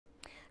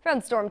From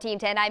Storm Team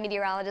 10, I'm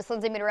meteorologist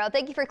Lindsay Monroe.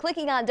 Thank you for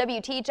clicking on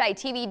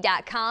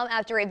WTHI-TV.com.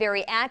 After a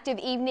very active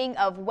evening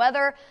of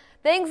weather,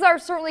 things are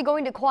certainly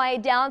going to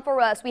quiet down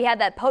for us. We have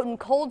that potent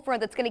cold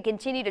front that's going to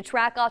continue to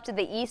track off to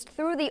the east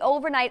through the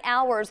overnight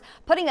hours,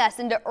 putting us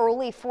into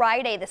early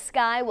Friday. The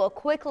sky will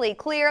quickly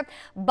clear.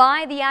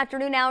 By the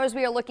afternoon hours,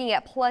 we are looking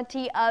at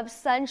plenty of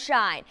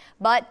sunshine,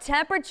 but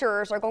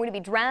temperatures are going to be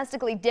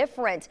drastically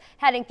different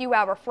heading through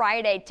our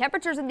Friday.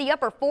 Temperatures in the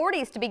upper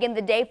 40s to begin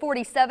the day,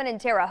 47 in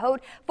Terre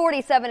Haute,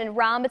 47 in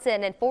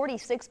Robinson, and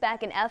 46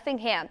 back in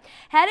Effingham.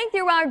 Heading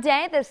through our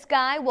day, the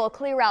sky will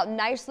clear out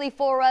nicely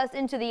for us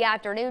into the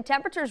afternoon.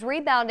 Temperatures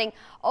rebounding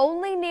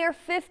only near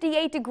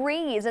 58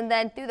 degrees, and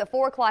then through the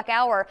 4 o'clock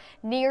hour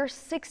near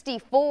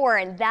 64,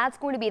 and that's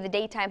going to be the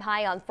daytime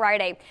high on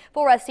Friday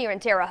for us here in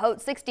Terre Haute.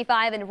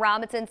 65 in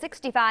Robinson,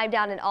 65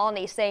 down in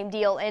Alney, same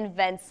deal in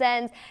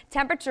Vincennes.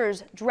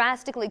 Temperatures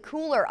drastically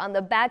cooler on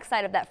the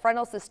backside of that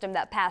frontal system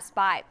that passed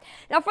by.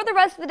 Now for the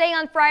rest of the day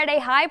on Friday,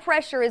 high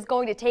pressure is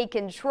going to take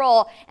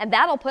control, and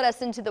that'll put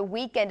us into the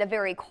weekend. A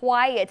very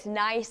quiet,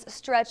 nice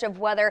stretch of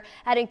weather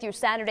heading through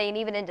Saturday and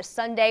even into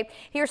Sunday.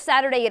 Here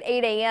Saturday at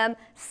 8 a.m.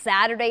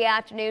 Saturday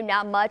afternoon,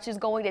 not much is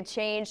going to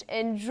change.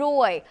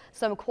 Enjoy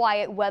some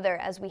quiet weather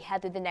as we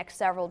head through the next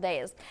several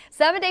days.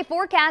 7-day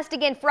forecast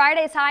again.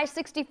 Friday's high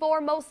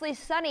 64, mostly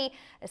sunny.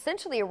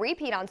 Essentially a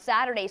repeat on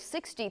Saturday,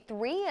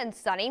 63 and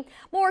sunny.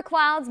 More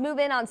clouds move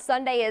in on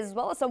Sunday, as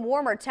well as some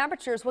warmer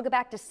temperatures. We'll get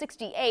back to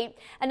 68.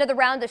 Another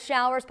round of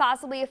showers,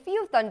 possibly a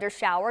few thunder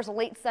showers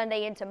late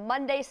Sunday into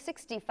Monday.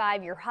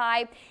 65 your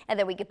high, and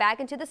then we get back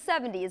into the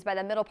 70s by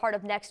the middle part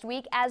of next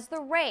week as the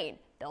rain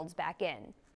builds back in.